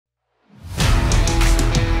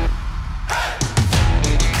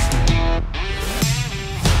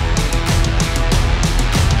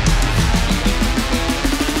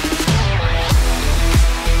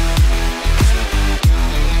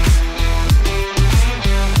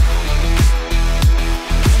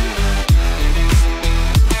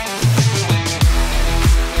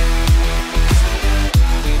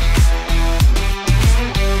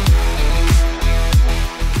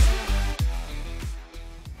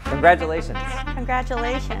Congratulations.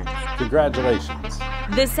 Congratulations. Congratulations.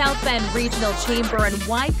 The South Bend Regional Chamber and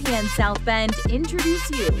YPN South Bend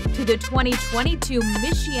introduce you to the 2022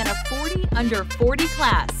 Michiana 40 Under 40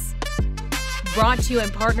 class. Brought to you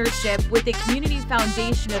in partnership with the Community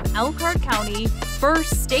Foundation of Elkhart County,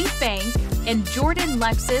 First State Bank, and Jordan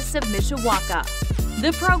Lexus of Mishawaka.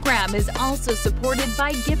 The program is also supported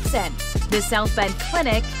by Gibson, the South Bend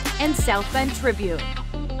Clinic, and South Bend Tribune.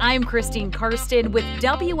 I'm Christine Karsten with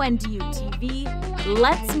WNDU TV.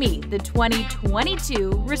 Let's meet the 2022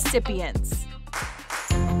 recipients.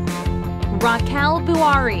 Raquel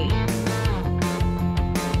Buari,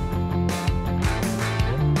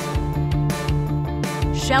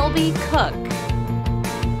 Shelby Cook,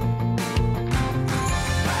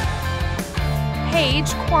 Paige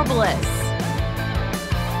Corbelis,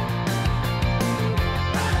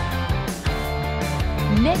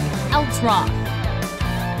 Nick Eltroth,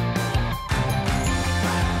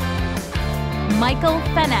 Michael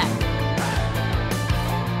Fenech,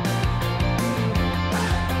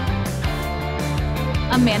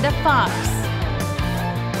 Amanda Fox,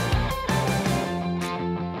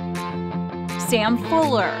 Sam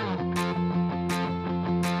Fuller,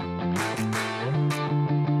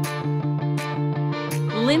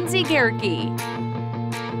 Lindsay Gerke.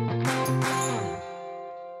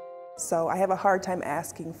 So I have a hard time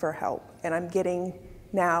asking for help, and I'm getting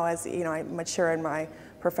now, as you know, I mature in my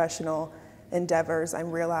professional endeavors,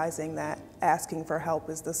 I'm realizing that asking for help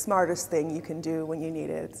is the smartest thing you can do when you need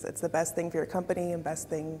it. It's the best thing for your company and best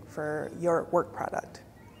thing for your work product.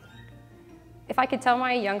 If I could tell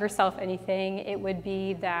my younger self anything, it would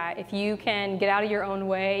be that if you can get out of your own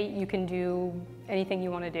way, you can do anything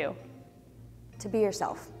you want to do. To be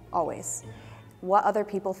yourself, always. What other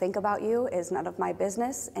people think about you is none of my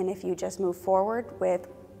business, and if you just move forward with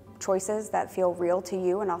choices that feel real to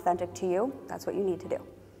you and authentic to you, that's what you need to do.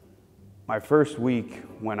 My first week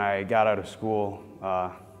when I got out of school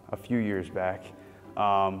a few years back,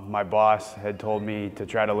 my boss had told me to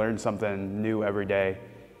try to learn something new every day.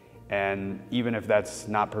 And even if that's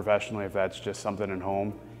not professionally, if that's just something at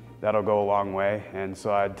home, that'll go a long way. And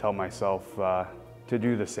so I'd tell myself to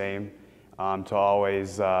do the same, to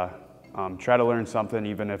always try to learn something,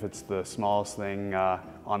 even if it's the smallest thing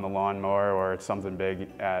on the lawnmower or it's something big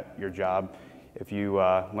at your job. If you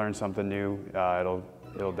learn something new,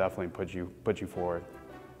 it'll definitely put you forward.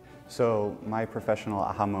 So my professional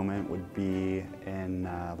aha moment would be in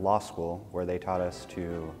law school, where they taught us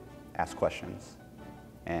to ask questions.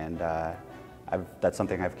 And that's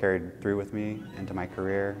something I've carried through with me into my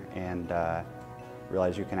career, and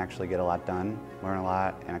realize you can actually get a lot done, learn a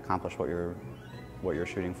lot, and accomplish what you're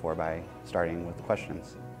shooting for by starting with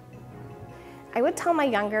questions. I would tell my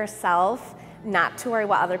younger self not to worry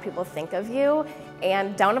what other people think of you,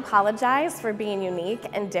 and don't apologize for being unique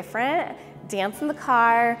and different. Dance in the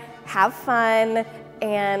car, have fun,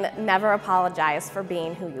 and never apologize for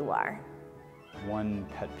being who you are. One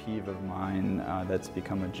pet peeve of mine that's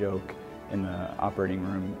become a joke in the operating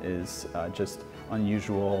room is just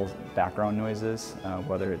unusual background noises,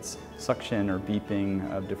 whether it's suction or beeping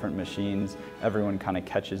of different machines. Everyone kind of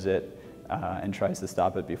catches it and tries to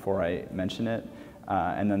stop it before I mention it.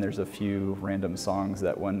 And then there's a few random songs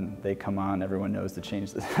that when they come on, everyone knows to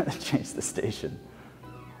change the, change the station.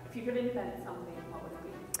 If you could invent something, what would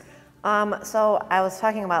it be? So I was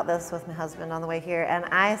talking about this with my husband on the way here, and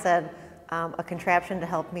I said a contraption to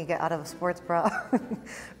help me get out of a sports bra.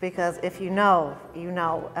 Because if you know, you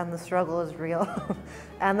know, and the struggle is real.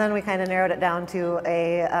 And then we kind of narrowed it down to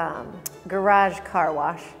a garage car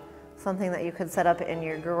wash, something that you could set up in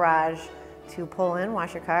your garage to pull in,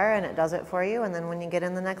 wash your car, and it does it for you, and then when you get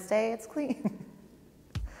in the next day, it's clean.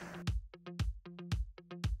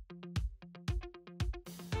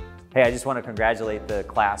 Hey, I just want to congratulate the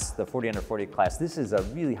class, the 40 Under 40 class. This is a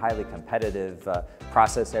really highly competitive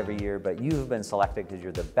process every year, but you have been selected because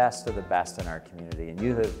you're the best of the best in our community, and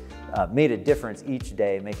you have made a difference each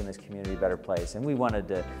day, making this community a better place. And we wanted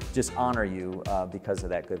to just honor you because of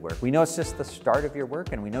that good work. We know it's just the start of your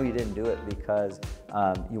work, and we know you didn't do it because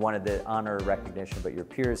you wanted the honor or recognition, but your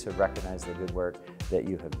peers have recognized the good work that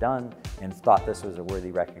you have done and thought this was a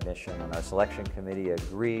worthy recognition. And our selection committee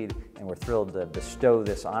agreed, and we're thrilled to bestow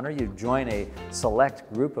this honor. You join a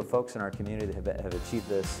select group of folks in our community that have achieved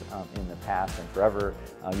this in the past, and forever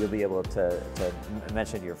you'll be able to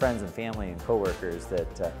mention to your friends and family and coworkers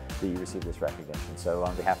that you received this recognition. So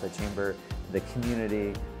on behalf of the Chamber, the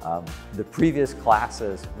community, the previous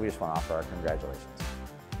classes, we just want to offer our congratulations.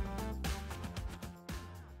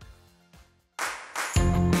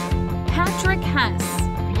 Patrick Hess,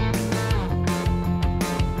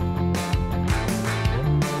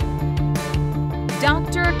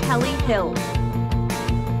 Dr. Kelly Hill,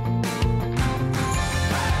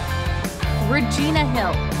 Regina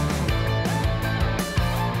Hill,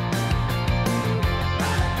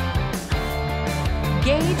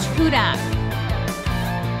 Gage Hudak,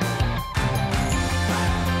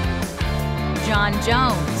 John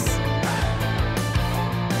Jones,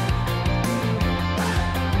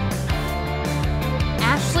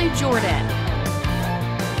 Ashley Jordan,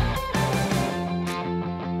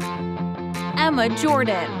 Emma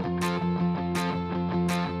Jordan,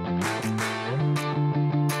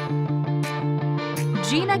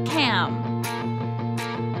 Gina Cam,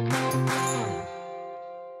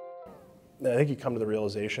 I think you come to the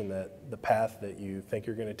realization that the path that you think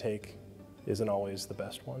you're going to take isn't always the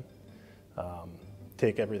best one.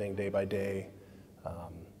 Take everything day by day.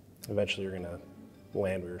 Eventually you're going to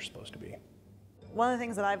land where you're supposed to be. One of the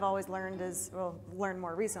things that I've always learned is, well, learned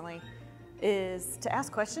more recently, is to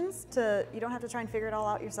ask questions. You don't have to try and figure it all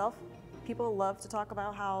out yourself. People love to talk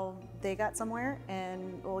about how they got somewhere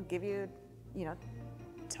and will give you,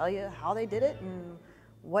 tell you how they did it and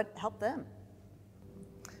what helped them.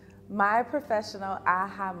 My professional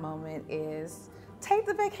aha moment is take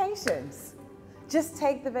the vacations. Just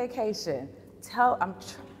take the vacation.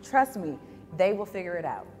 Trust me, they will figure it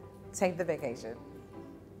out. Take the vacation.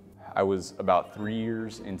 I was about 3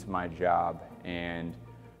 years into my job, and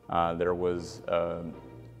there was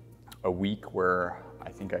a week where I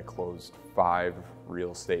think I closed 5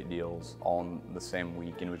 real estate deals all in the same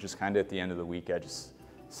week, and it was just kind of at the end of the week I just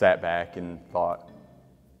sat back and thought,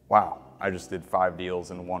 wow, I just did 5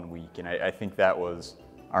 deals in 1 week, and I think that was,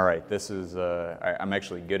 all right, this is, I'm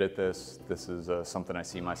actually good at this. This is something I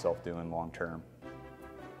see myself doing long term.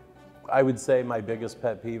 I would say my biggest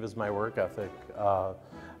pet peeve is my work ethic. I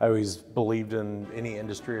always believed in any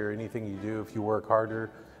industry or anything you do, if you work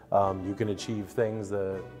harder, you can achieve things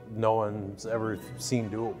that no one's ever seen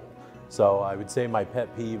doable. So I would say my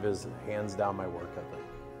pet peeve is hands down my work ethic.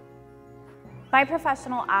 My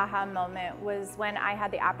professional aha moment was when I had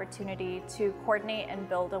the opportunity to coordinate and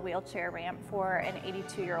build a wheelchair ramp for an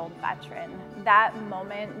 82-year-old veteran. That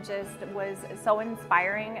moment just was so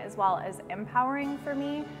inspiring as well as empowering for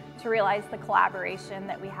me to realize the collaboration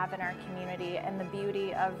that we have in our community and the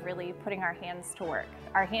beauty of really putting our hands to work.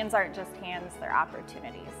 Our hands aren't just hands, they're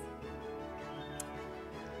opportunities.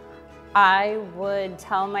 I would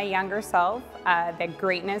tell my younger self that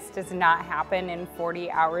greatness does not happen in 40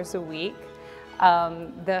 hours a week.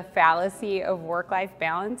 The fallacy of work-life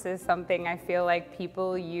balance is something I feel like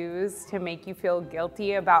people use to make you feel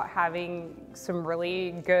guilty about having some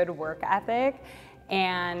really good work ethic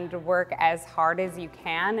and work as hard as you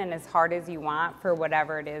can and as hard as you want for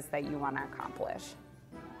whatever it is that you want to accomplish.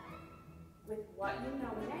 With what you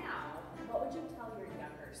know now, what would you tell your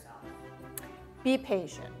younger self? Be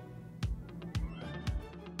patient.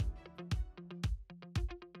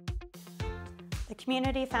 The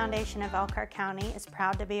Community Foundation of Elkhart County is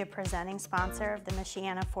proud to be a presenting sponsor of the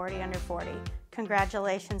Michiana 40 Under 40.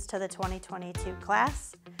 Congratulations to the 2022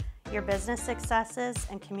 class. Your business successes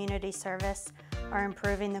and community service are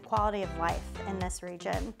improving the quality of life in this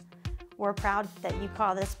region. We're proud that you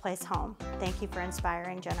call this place home. Thank you for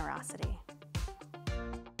inspiring generosity.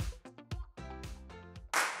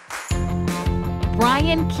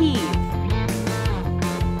 Brian Keeve,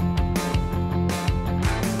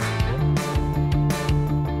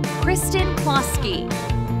 Kristen Kloski,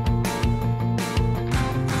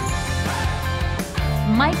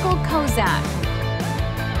 Michael Kozak,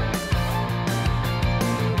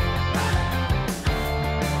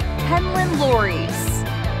 Kenlyn Lories,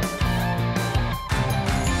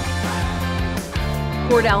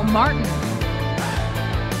 Cordell Martin,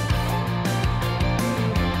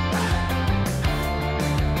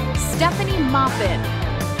 Stephanie Moppin,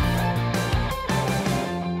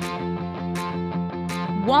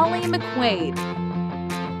 Wally McQuaid,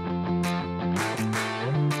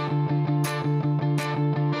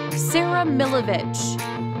 Sarah Milovich.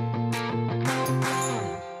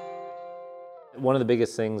 One of the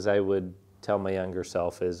biggest things I would tell my younger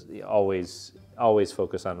self is always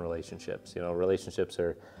focus on relationships. You know, relationships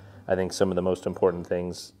are, I think, some of the most important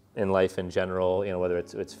things in life in general. You know, whether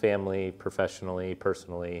it's family, professionally,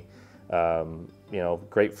 personally. You know,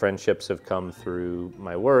 great friendships have come through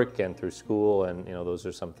my work and through school, and you know, those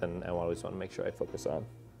are something I always want to make sure I focus on.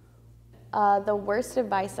 The worst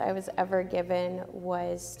advice I was ever given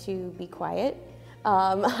was to be quiet.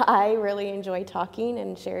 I really enjoy talking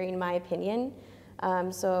and sharing my opinion.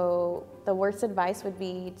 So the worst advice would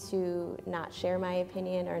be to not share my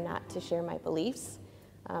opinion or not to share my beliefs.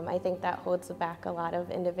 I think that holds back a lot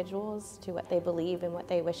of individuals to what they believe and what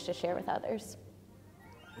they wish to share with others.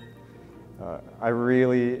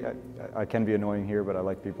 I can be annoying here, but I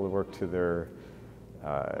like people to work to their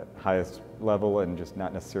highest level and just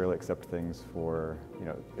not necessarily accept things for,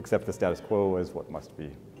 accept the status quo as what must be.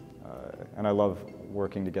 And I love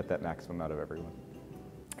working to get that maximum out of everyone.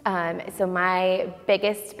 So my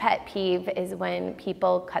biggest pet peeve is when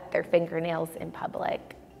people cut their fingernails in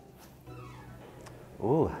public.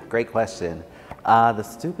 Ooh, great question. The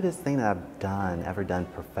stupidest thing that I've ever done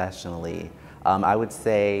professionally, I would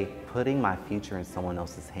say putting my future in someone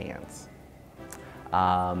else's hands.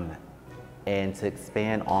 And to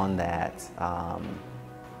expand on that,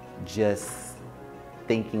 just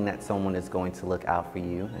thinking that someone is going to look out for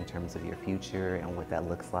you in terms of your future and what that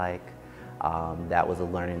looks like. That was a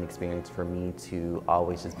learning experience for me to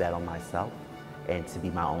always just bet on myself and to be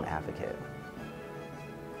my own advocate.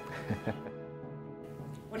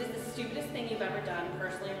 What is the stupidest thing you've ever done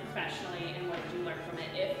personally or professionally, and what did you learn from it,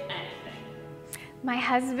 if anything? My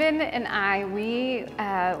husband and I, we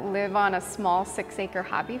live on a small 6-acre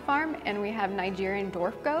hobby farm, and we have Nigerian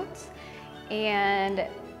dwarf goats, and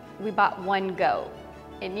we bought 1 goat,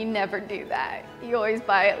 and you never do that. You always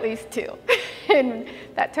buy at least 2, and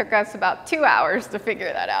that took us about 2 hours to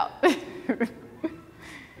figure that out. With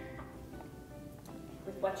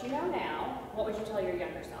what you know now, what would you tell your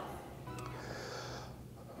younger self?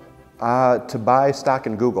 To buy stock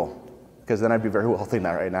in Google, because then I'd be very wealthy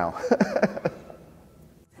now right now.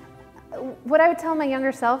 What I would tell my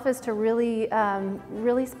younger self is to really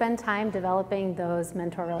spend time developing those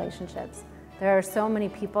mentor relationships. There are so many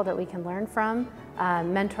people that we can learn from,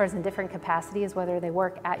 mentors in different capacities, whether they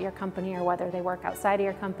work at your company or whether they work outside of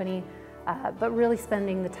your company, but really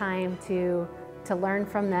spending the time to learn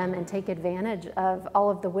from them and take advantage of all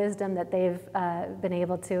of the wisdom that they've been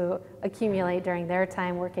able to accumulate during their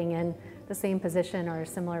time working in the same position or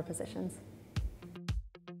similar positions.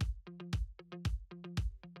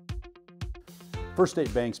 First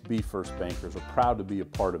State Bank's Be First Bankers are proud to be a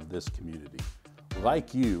part of this community.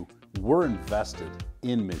 Like you, we're invested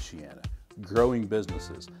in Michiana, growing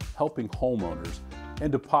businesses, helping homeowners,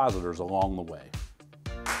 and depositors along the way.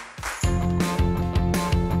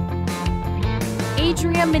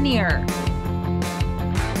 Adria Manier,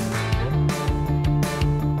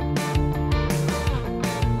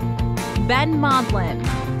 Ben Modlin,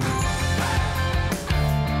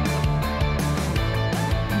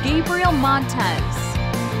 Gabriel Montez,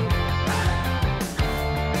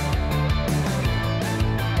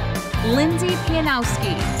 Lindsay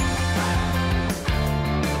Pianowski,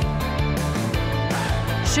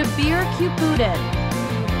 Shabir Kupudin,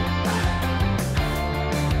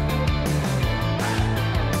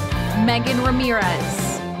 Megan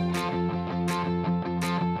Ramirez,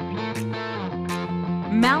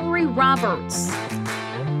 Mallory Roberts,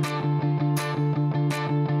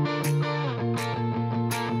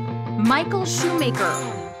 Michael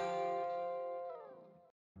Shoemaker.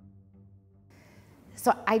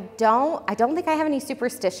 So I don't think I have any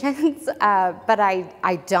superstitions, but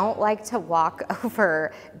I don't like to walk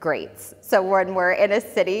over grates. So when we're in a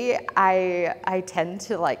city, I tend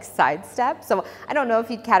to like sidestep. So I don't know if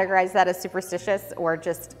you'd categorize that as superstitious or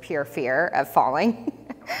just pure fear of falling.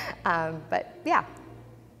 But yeah.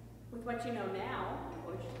 With what you know now,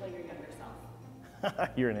 what would you tell your younger self?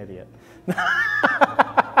 You're an idiot.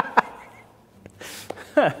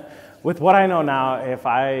 With what I know now, if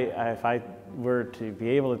I were to be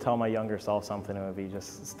able to tell my younger self something, it would be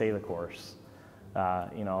just stay the course.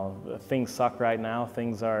 You know, things suck right now.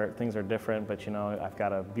 Things are different, but you know, I've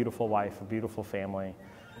got a beautiful wife, a beautiful family,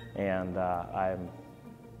 and I'm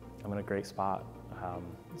in a great spot.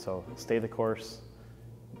 So stay the course.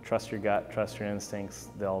 Trust your gut. Trust your instincts.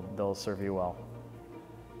 They'll serve you well.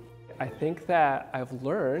 I think that I've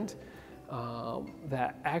learned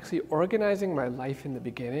that actually organizing my life in the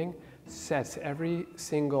beginning sets every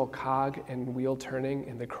single cog and wheel turning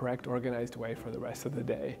in the correct organized way for the rest of the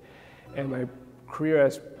day. And my career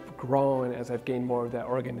has grown as I've gained more of that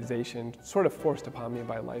organization, sort of forced upon me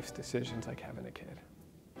by life's decisions like having a kid.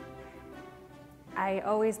 I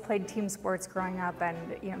always played team sports growing up,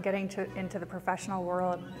 and you know, getting into the professional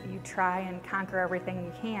world, you try and conquer everything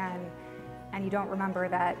you can, and you don't remember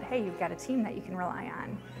that, hey, you've got a team that you can rely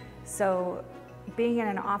on. So being in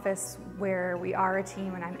an office where we are a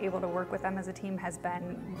team and I'm able to work with them as a team has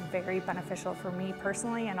been very beneficial for me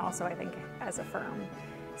personally, and also I think as a firm.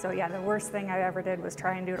 So yeah, the worst thing I ever did was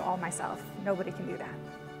try and do it all myself. Nobody can do that.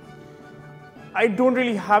 I don't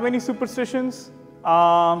really have any superstitions,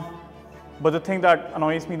 but the thing that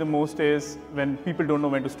annoys me the most is when people don't know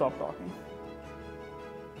when to stop talking.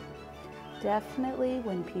 Definitely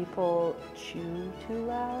when people chew too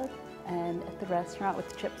loud and at the restaurant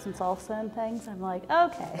with chips and salsa and things, I'm like,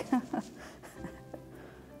 okay.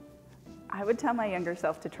 I would tell my younger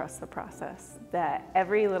self to trust the process, that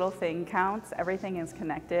every little thing counts, everything is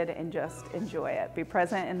connected, and just enjoy it. Be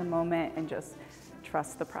present in the moment and just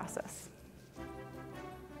trust the process.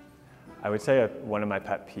 I would say one of my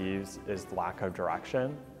pet peeves is lack of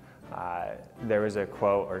direction. There was a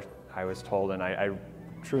quote, or I was told, and I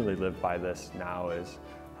truly live by this now, is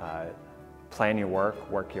plan your work,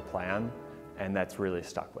 work your plan, and that's really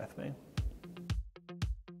stuck with me.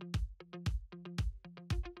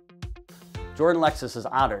 Jordan Lexus is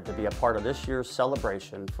honored to be a part of this year's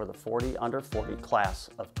celebration for the 40 Under 40 class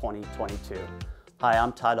of 2022. Hi,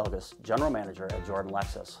 I'm Todd August, General Manager at Jordan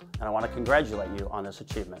Lexus, and I want to congratulate you on this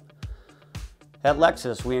achievement. At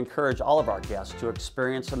Lexus, we encourage all of our guests to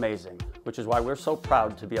experience amazing, which is why we're so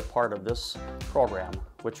proud to be a part of this program,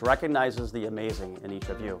 which recognizes the amazing in each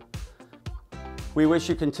of you. We wish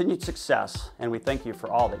you continued success, and we thank you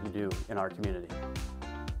for all that you do in our community.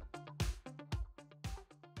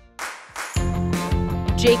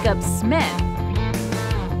 Jacob Smith,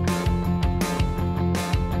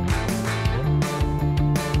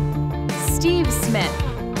 Steve Smith,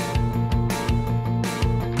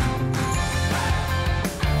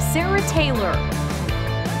 Sarah Taylor,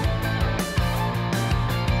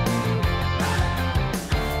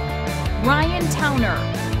 Ryan Towner,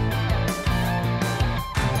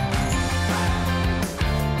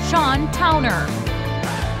 Sean Towner,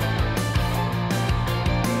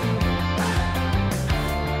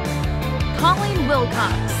 Colleen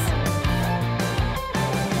Wilcox,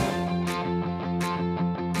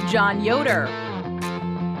 John Yoder,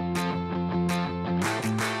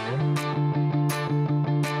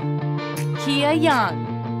 Kia Young.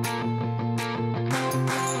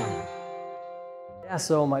 Yeah,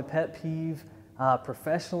 so my pet peeve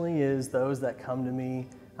professionally is those that come to me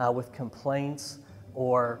with complaints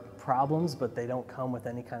or problems, but they don't come with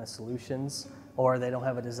any kind of solutions, or they don't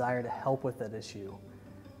have a desire to help with that issue.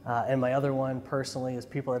 And my other one personally is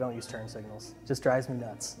people that don't use turn signals. Just drives me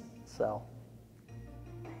nuts. So,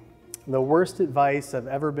 the worst advice I've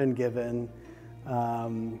ever been given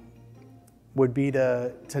would be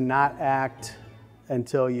to not act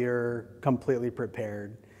until you're completely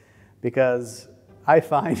prepared, because I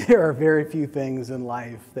find there are very few things in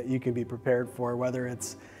life that you can be prepared for, whether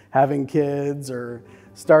it's having kids or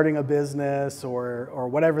starting a business or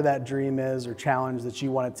whatever that dream is or challenge that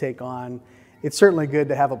you want to take on. It's certainly good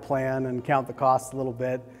to have a plan and count the costs a little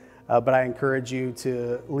bit, but I encourage you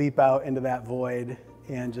to leap out into that void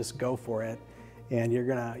and just go for it. And you're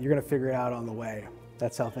gonna figure it out on the way.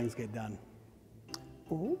 That's how things get done.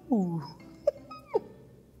 Ooh.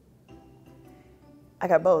 I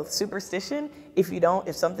got both. Superstition,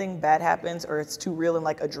 if something bad happens or it's too real in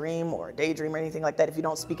like a dream or a daydream or anything like that, if you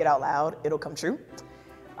don't speak it out loud, it'll come true.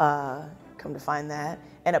 Come to find that.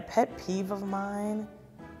 And a pet peeve of mine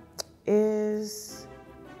is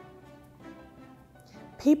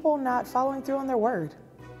people not following through on their word.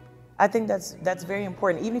 I think that's very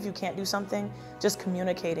important. Even if you can't do something, just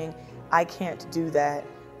communicating, I can't do that,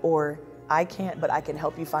 or I can't, but I can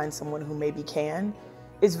help you find someone who maybe can,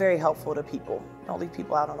 is very helpful to people. Don't leave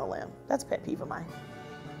people out on a limb. That's a pet peeve of mine.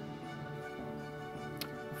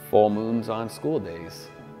 Full moons on school days.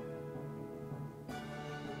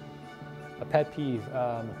 A pet peeve,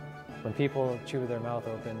 when people chew their mouth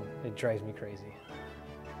open, it drives me crazy.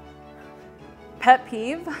 Pet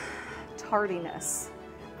peeve, tardiness.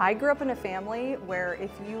 I grew up in a family where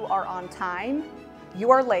if you are on time, you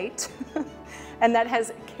are late. And that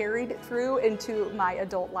has carried through into my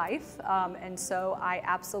adult life. And so I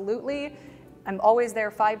absolutely am always there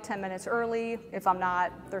 5-10 minutes early. If I'm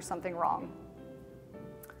not, there's something wrong.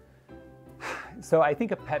 So I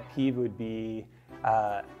think a pet peeve would be,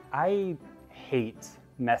 I hate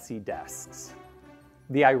messy desks.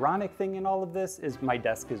 The ironic thing in all of this is my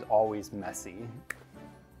desk is always messy.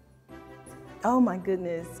 Oh my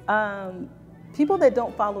goodness. People that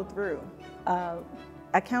don't follow through.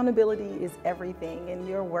 Accountability is everything, and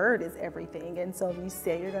your word is everything. And so if you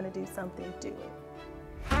say you're going to do something, do it.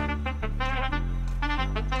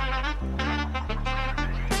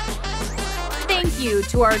 Thank you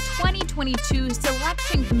to our 2022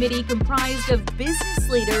 selection committee comprised of business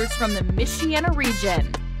leaders from the Michiana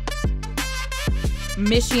region.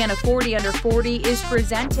 Michiana 40 Under 40 is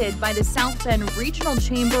presented by the South Bend Regional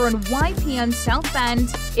Chamber and YPN South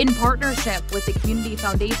Bend in partnership with the Community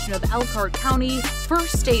Foundation of Elkhart County,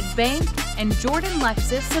 First State Bank, and Jordan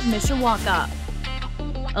Lexus of Mishawaka.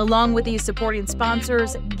 Along with these supporting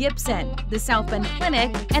sponsors, Gibson, the South Bend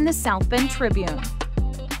Clinic, and the South Bend Tribune.